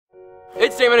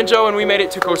It's Damon and Joe, and we made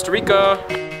it to Costa Rica.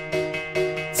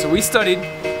 So we studied,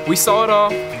 we saw it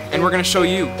all, and we're gonna show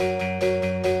you.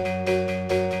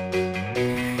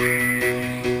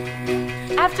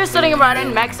 After studying abroad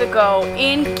in Mexico,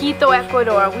 in Quito,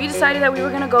 Ecuador, we decided that we were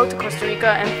gonna go to Costa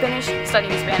Rica and finish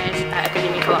studying Spanish at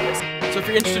Academia Columbus. So if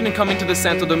you're interested in coming to the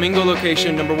Santo Domingo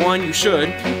location, number one, you should.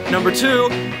 Number two,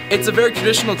 it's a very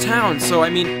traditional town. So I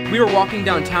mean, we were walking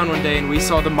downtown one day and we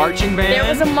saw the marching band. There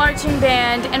was a marching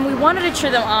band and we wanted to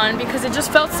cheer them on because it just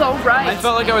felt so right. I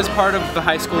felt like I was part of the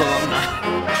high school alumni.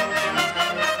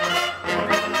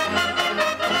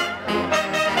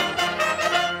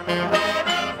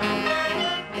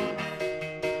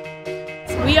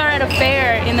 We are at a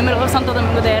fair in the middle of Santo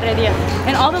Domingo de Heredia,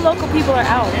 and all the local people are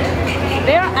out.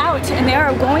 They are out and they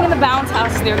are going in the bounce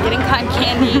houses. They're getting cotton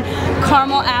candy,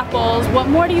 caramel apples. What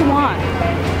more do you want?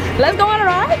 Let's go on a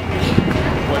ride?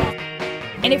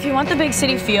 And if you want the big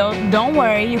city feel, don't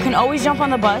worry, you can always jump on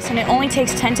the bus and it only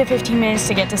takes 10 to 15 minutes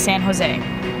to get to San Jose.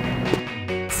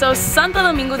 So Santo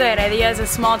Domingo de Heredia is a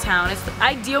small town. It's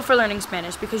ideal for learning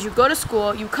Spanish because you go to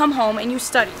school, you come home, and you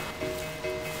study.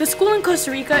 The school in Costa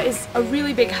Rica is a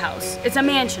really big house. It's a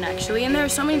mansion actually, and there are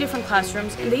so many different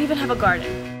classrooms, and they even have a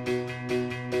garden.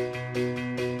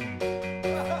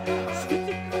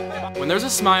 When there's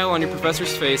a smile on your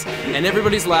professor's face and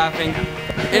everybody's laughing,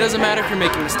 it doesn't matter if you're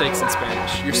making mistakes in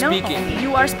Spanish. You're speaking.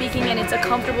 You are speaking, and it's a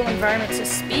comfortable environment to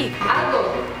speak.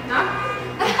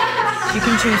 You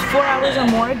can choose 4 hours or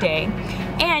more a day,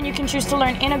 and you can choose to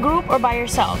learn in a group or by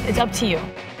yourself. It's up to you.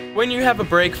 When you have a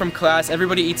break from class,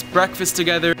 everybody eats breakfast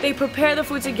together. They prepare the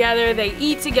food together, they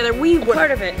eat together. We were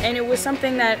part of it, and it was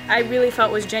something that I really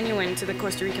felt was genuine to the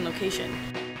Costa Rican location.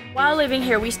 While living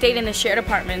here, we stayed in the shared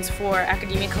apartments for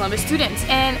Academia Columbus students,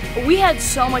 and we had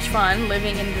so much fun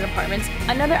living in the apartments.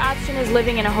 Another option is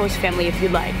living in a host family if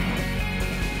you'd like.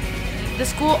 The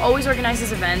school always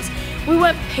organizes events. We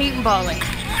went paintballing.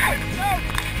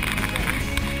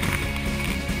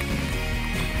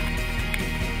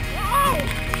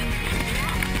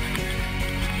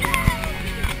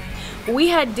 We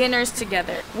had dinners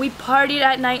together. We partied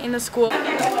at night in the school.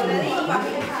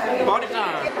 Party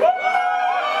time!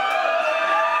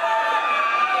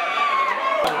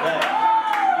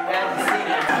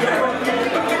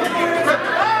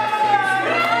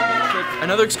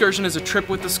 Another excursion is a trip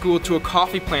with the school to a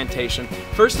coffee plantation.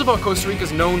 First of all, Costa Rica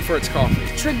is known for its coffee.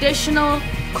 Traditional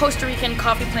Costa Rican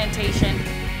coffee plantation.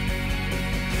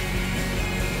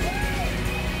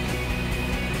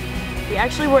 We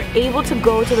actually were able to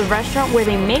go to the restaurant where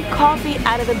they make coffee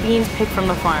out of the beans picked from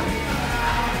the farm.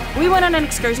 We went on an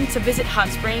excursion to visit hot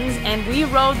springs and we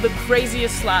rode the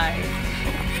craziest slide.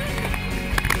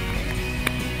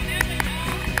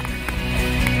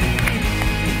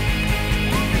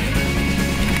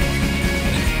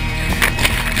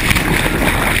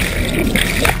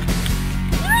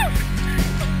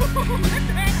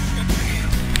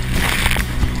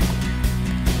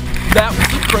 That was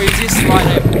the craziest slide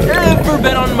I've ever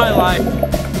been on in my life.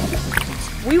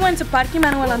 We went to Parque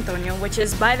Manuel Antonio, which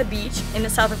is by the beach in the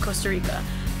south of Costa Rica.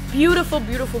 Beautiful,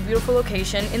 beautiful, beautiful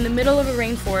location in the middle of a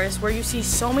rainforest where you see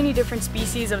so many different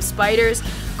species of spiders,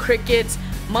 crickets,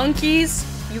 monkeys.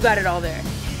 You got it all there.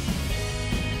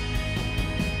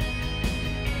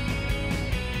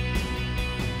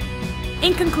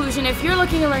 In conclusion, if you're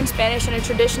looking to learn Spanish in a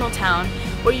traditional town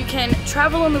where you can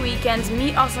travel on the weekends,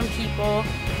 meet awesome people,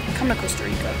 come to Costa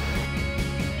Rica.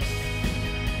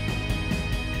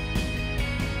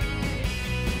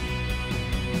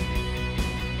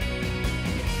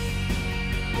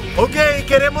 Ok,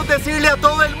 queremos decirle a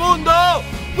todo el mundo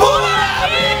 ¡Pura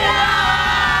vida!